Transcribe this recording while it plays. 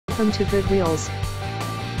Welcome to Good Wheels,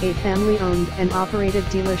 a family-owned and operated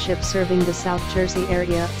dealership serving the South Jersey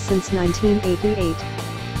area since 1988.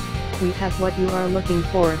 We have what you are looking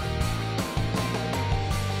for.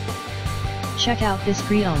 Check out this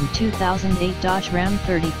pre-owned 2008 Dodge Ram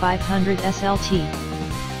 3500 SLT.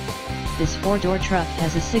 This four-door truck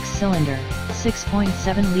has a 6-cylinder,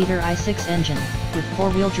 6.7-liter i6 engine, with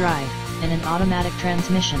 4-wheel drive, and an automatic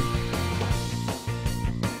transmission.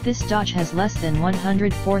 This Dodge has less than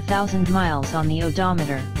 104,000 miles on the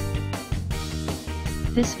odometer.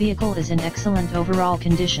 This vehicle is in excellent overall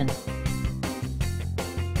condition.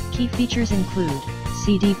 Key features include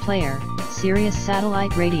CD player, Sirius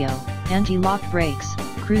satellite radio, anti-lock brakes,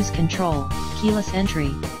 cruise control, keyless entry,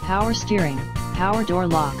 power steering, power door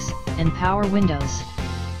locks, and power windows.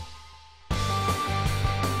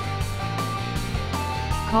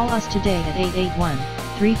 Call us today at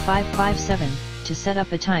 881-3557 to set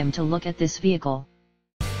up a time to look at this vehicle.